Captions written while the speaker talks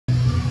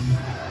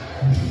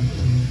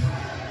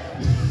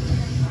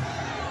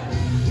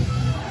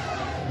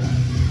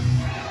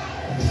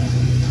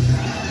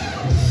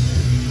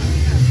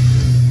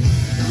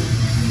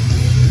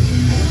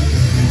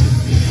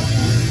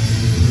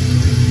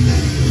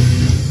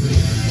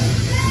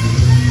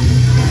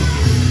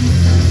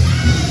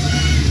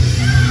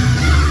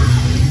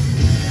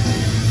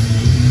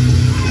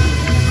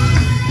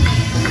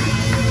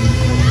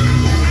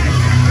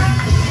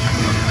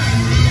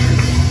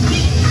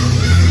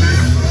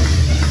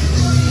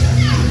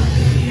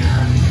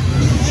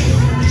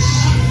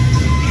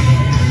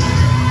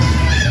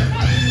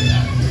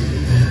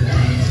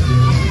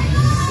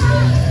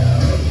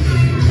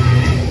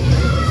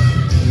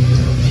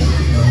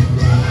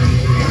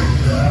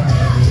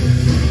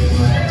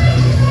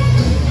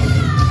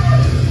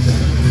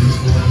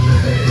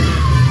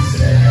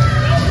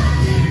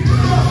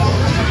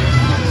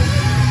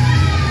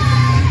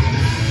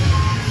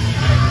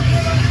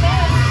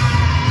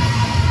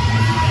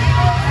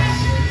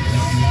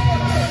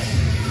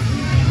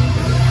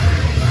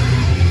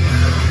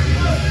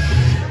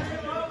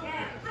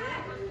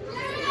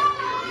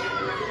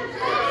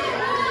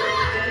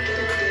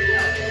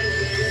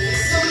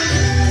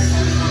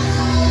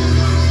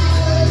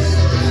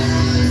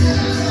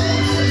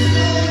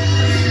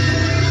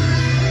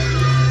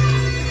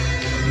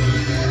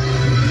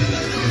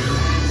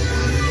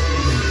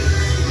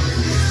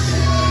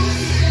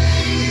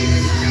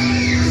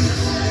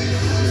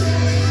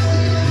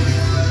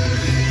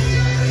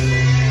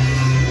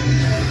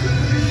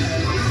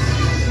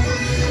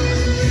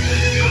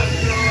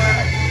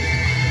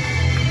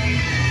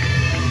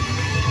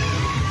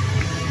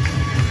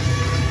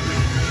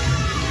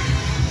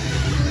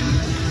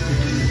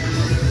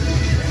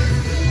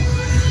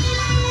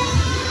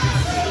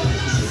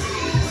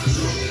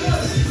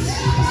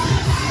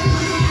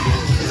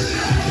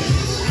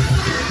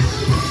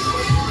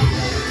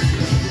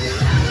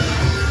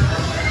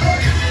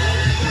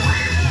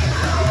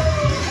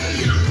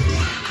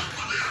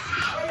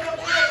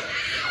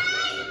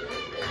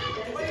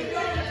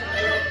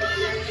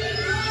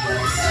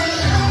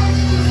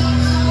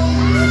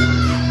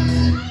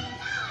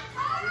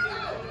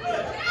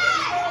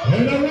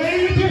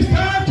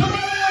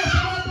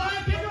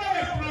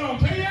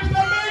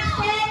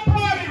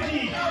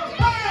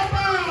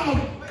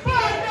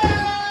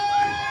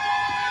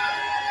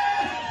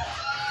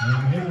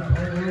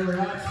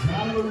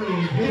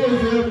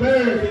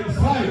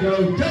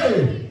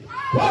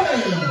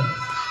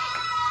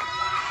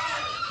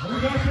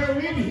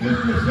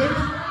Mr. Six.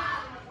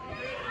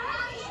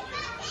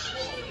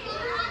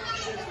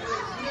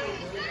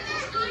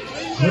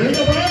 Ring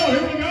the bell.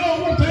 Here we go.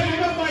 We'll take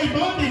it up by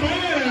Bundy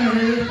man out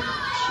here.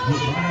 You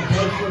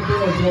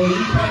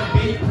can't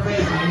beat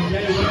President.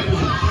 Jay Webb is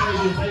as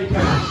crazy as they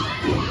come.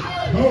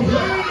 Goes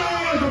right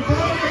there. The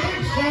ball,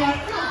 big shot.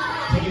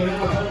 Taking it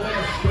off on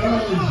that skull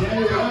is Jay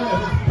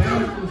Webb.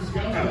 Bouncing the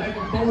skull back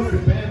and forth to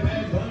Bam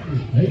Bundy.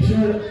 Make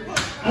sure.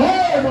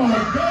 Oh my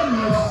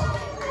goodness.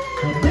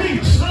 A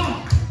big shot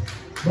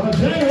by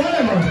Jay Webb.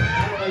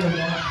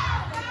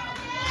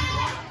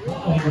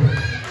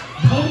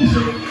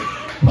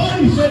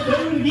 Bundy said, do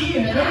it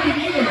again.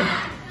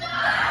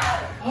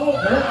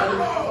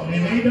 Oh,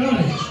 and he done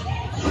it.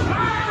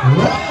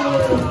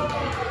 Whoa.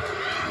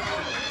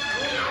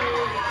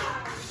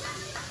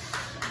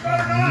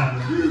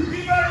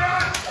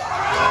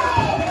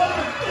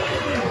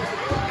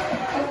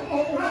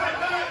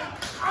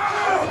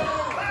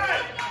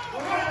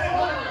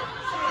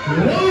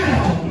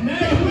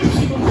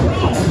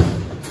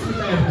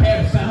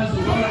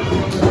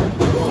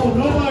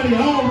 Nobody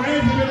all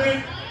ran to that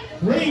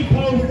ring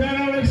post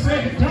down on that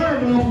second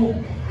turnbuckle.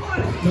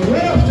 The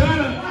ref's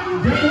trying to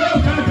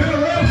tell the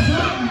ref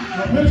something,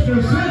 but Mr.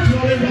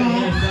 Central is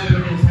on.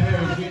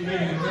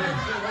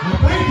 I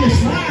think it's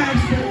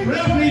slashed, but the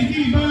ref needs to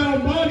keep on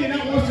Bundy,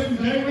 not what's in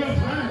the ref's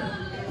hand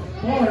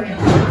for him.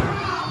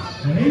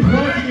 And he's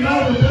working it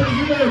over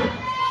pretty good.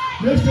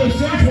 Mr.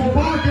 Central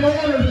barking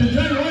orders to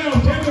Jay Webb,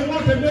 telling him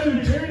what to do,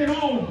 cheering him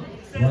on.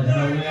 Working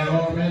over that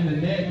arm in the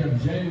neck of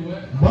Jay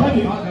Webb.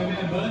 Bundy.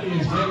 Bundy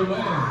is Jay Webb.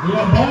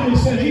 Yeah, Bundy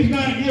said he's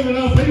not giving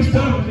up. He's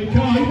tough as he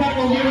comes. He's not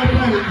going to give up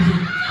that easy.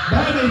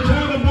 Bundy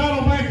trying to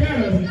battle back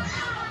out of it.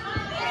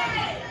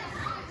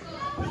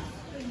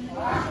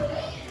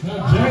 Now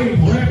Jay's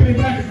wrapping him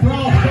back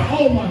across.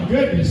 Oh my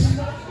goodness.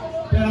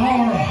 That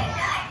arm.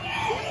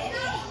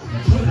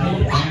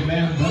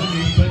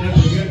 Bundy's putting up a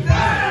good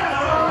fight.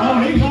 Oh,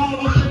 he's all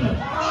up in the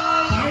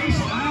face.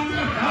 He's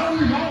all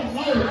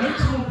low.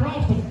 Makes him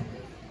across the.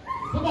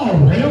 Come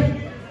on, Rip.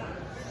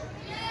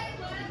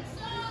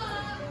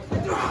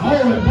 Oh,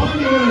 and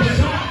Bundy with a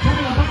shot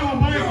trying to battle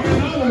back with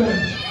another one.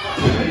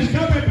 He's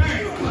coming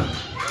back.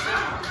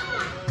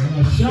 And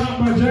a shot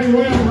by Jay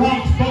Webb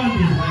rocks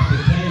Bundy.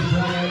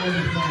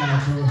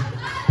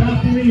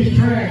 Stopped him in his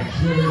tracks.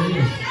 Sure it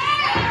is.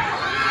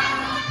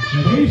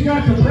 And he's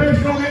got the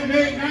pressure on that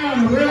neck now,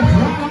 and the ref's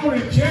right on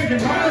it, checking.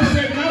 Bundy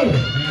said no.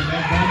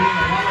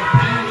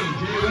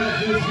 Jay Webb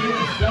just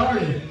getting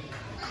started.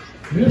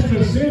 Mr.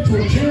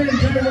 Central cheering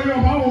Jay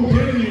Webb on,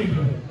 getting him,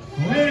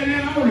 laying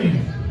it on him.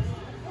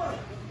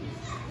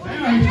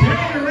 Now he's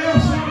telling the ref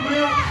something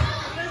else.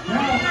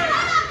 Now,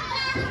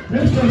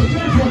 Mr.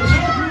 Central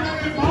choking on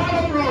the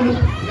bottom rope.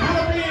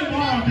 Gotta be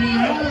involved in it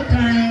all the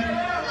time.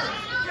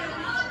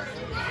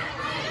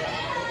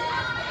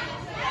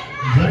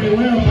 Jay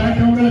Webb back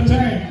on the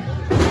attack.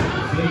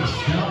 Big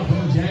stomp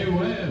from Jay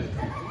Webb.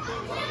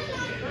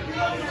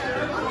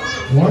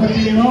 Working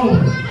him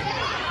over.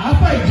 I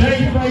think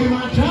Jay's afraid he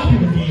might chop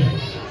him again.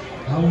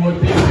 I would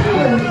be too.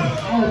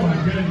 Oh my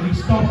goodness,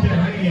 he stomped that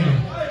hand.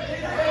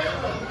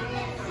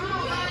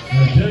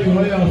 Jay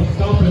Webb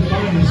stomping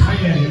Bundy's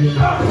hand.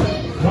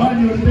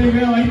 Bundy with a big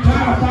L, he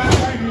tried to fight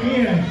back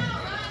again.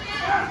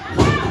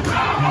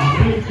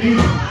 Big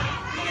deal.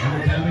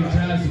 Every time he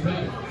tries to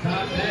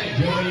cut back,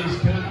 Joey's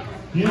cut.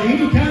 Yeah, he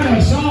kind of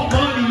assault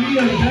Bundy,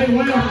 and Jay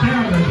Webb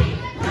countered.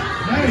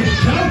 Now he's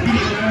choking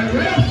him, man.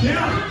 Ref's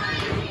out.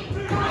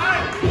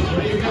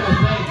 What do you got to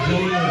think,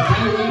 Joey?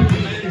 Jay Webb can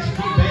manage to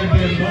keep Bam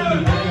Bundy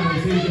down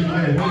this season by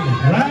winning.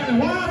 Right, and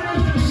while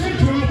Mr.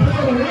 Central up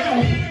there the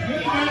ref, he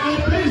ain't got no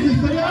business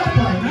to go up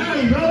there. Now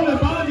he's rolling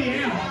Bundy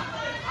out.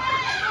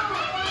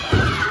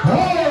 Oh!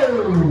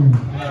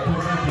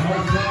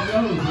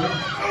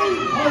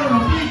 Oh, a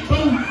big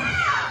boot.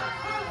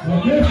 But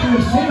Mr.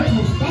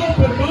 Central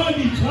stomping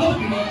Bundy,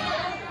 choking him.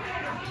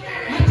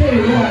 I tell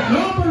you what,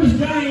 numbers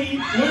game,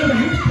 whether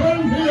he's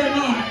proved here or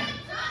not,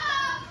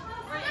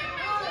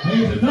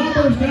 it's a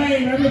numbers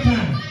game every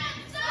time.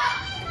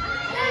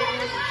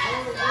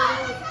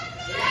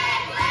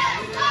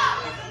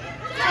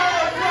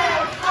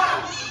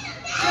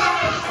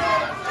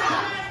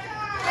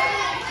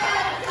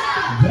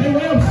 Jay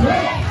Webb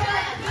flick.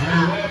 Jay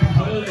Webb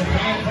pulling the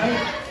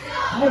back.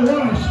 Oh,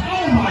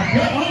 my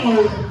God.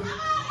 Uh-oh.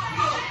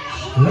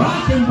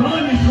 Rocking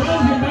Bundy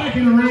throws him back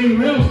in the ring.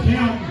 Ref's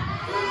counting.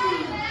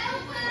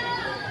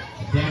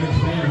 Damage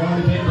man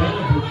already been done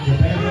for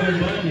Bam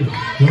Bundy.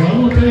 Well, I'm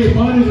going to tell you,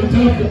 Bundy's a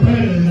tough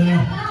competitor now.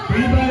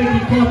 Anybody can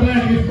come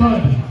back and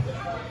Bundy.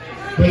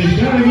 But he's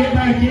got to get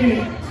back in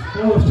it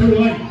before it's too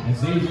late.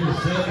 It's easier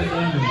said than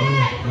done, boy.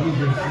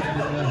 Easier said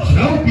than done.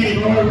 Choking,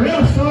 boy.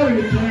 Ref started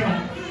to count.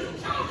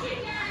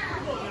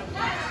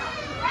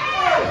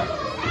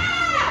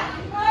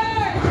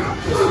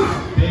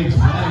 Big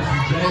splash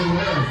from Jay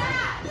Webb.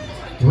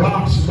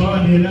 Rocks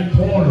Bundy in that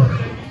corner.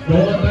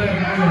 Going back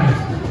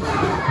now.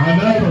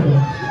 Another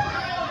one.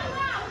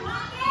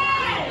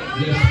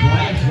 Just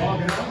splash,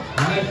 walking off.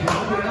 Splash,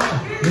 walking off.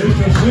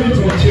 Mr.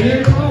 Central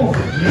cheering on.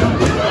 Yep.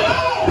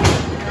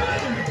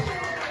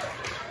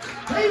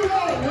 He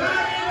walked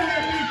right in there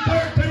and beat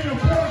 13 or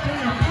 14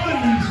 of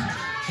Bundy's.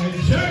 And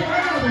Jay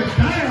Webb is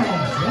down.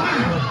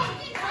 Wow.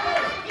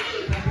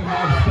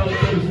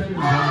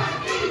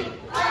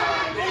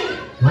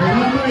 Well,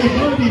 I made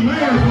Bundy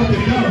Mayor's what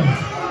they done.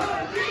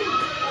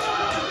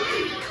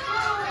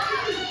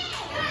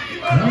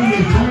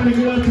 Bundy's trying to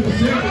get up to the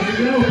second to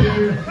get up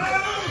here.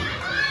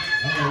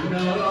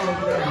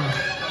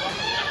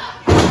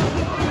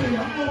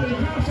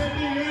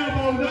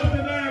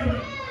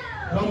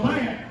 Oh,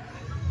 man.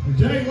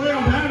 Jay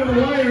Webb out of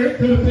the way, or it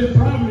could have been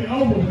probably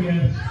over with.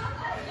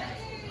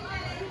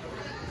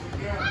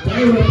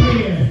 They were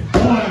playing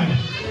 1,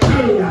 2.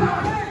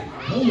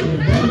 Oh,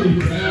 Bundy.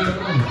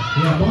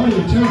 Yeah, Bundy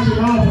chunks it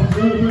off and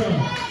throws it up.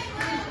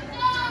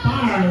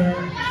 Fire.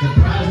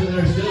 Surprising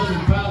there's still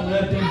some foul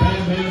left in Bam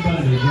Bam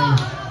Bundy. I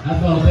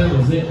thought that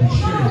was it for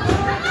sure.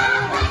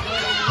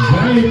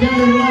 Jay got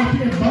it locked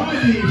in.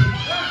 Bundy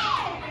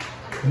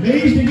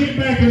needs to get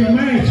back in the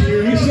match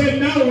here. He said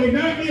no, he's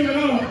not giving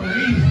up, but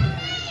he's...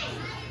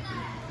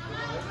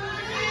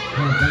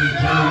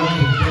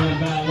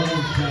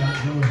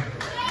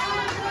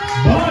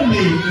 Bundy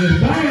is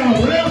down,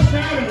 ref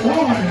down at 1.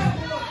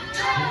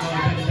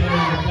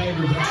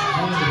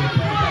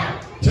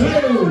 2.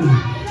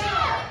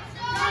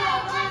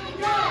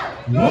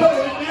 Whoa,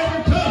 it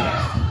never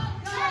touched.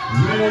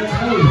 It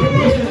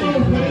was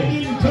close, but it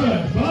didn't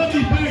touch.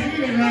 Bundy's back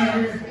in it right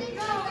here.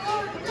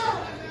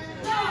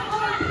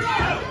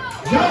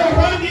 Go,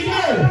 Bundy,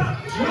 go!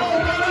 Go,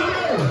 Bundy,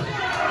 go!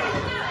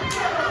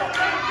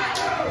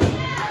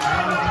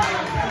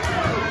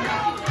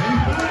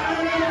 He's fighting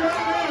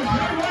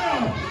right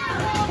now.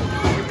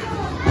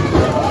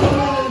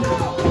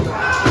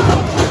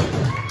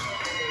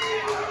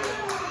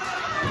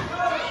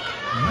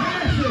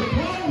 Massive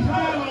close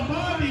out of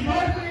Bundy.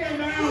 Both in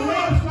now.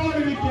 Webb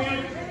started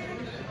again.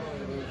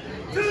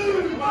 2.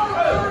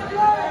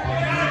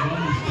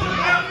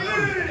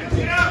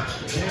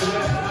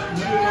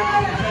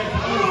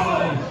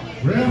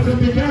 Refs at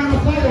the count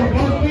of 4.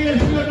 Both men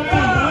stood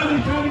down. Bundy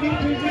trying to get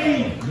to his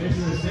knee.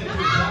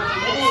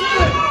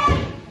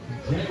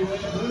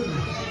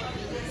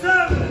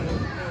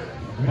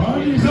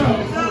 Bundy's up.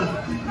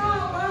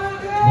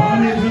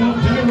 Bundy's up.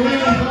 Jay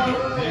Webb's up.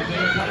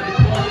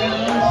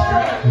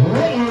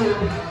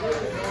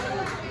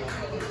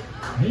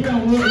 He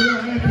don't look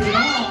real happy at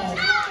all.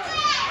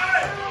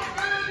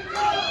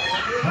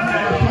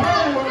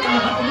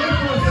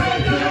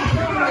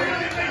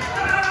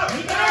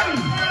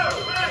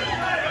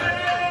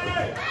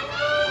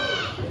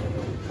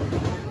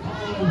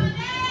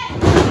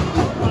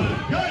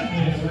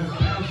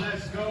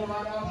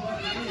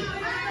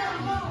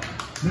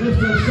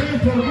 Mr.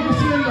 Central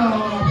gets in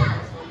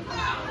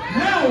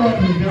now what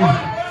do we do?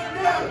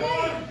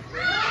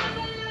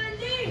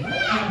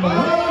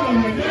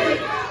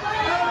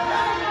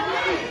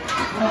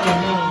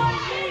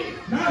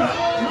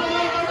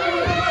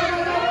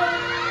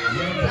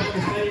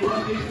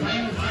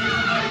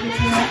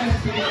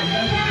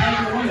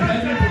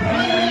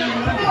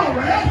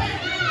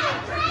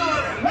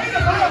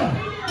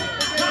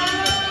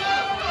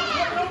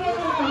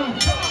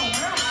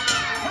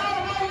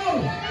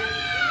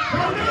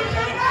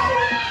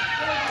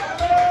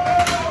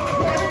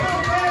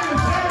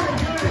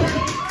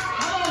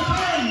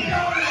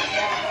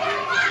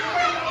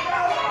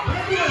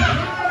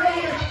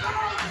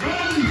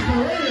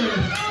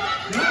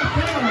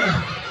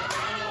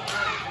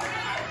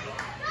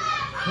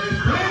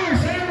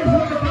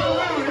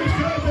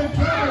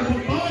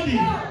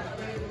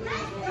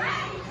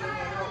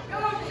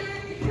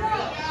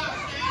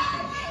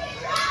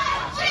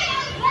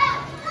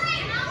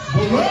 The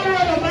winner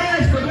of the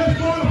match for this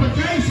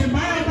qualification,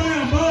 Bam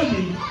Bam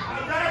Bundy.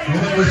 And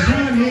it was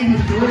trying to end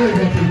his career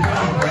with his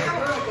power.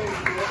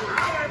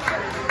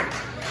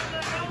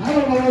 I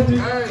don't know what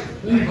this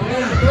these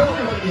players are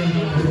doing.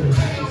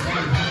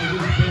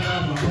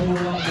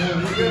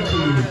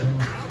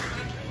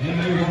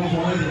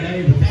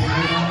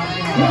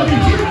 Well,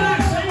 did you not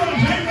see what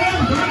Jay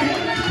Webb's trying to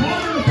hit this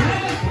corner of the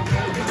pass?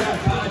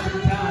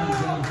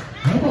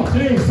 I'm going to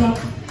tell you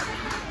something.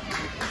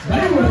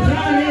 They were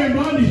trying to end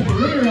Bundy's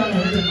career out of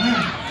here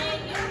tonight.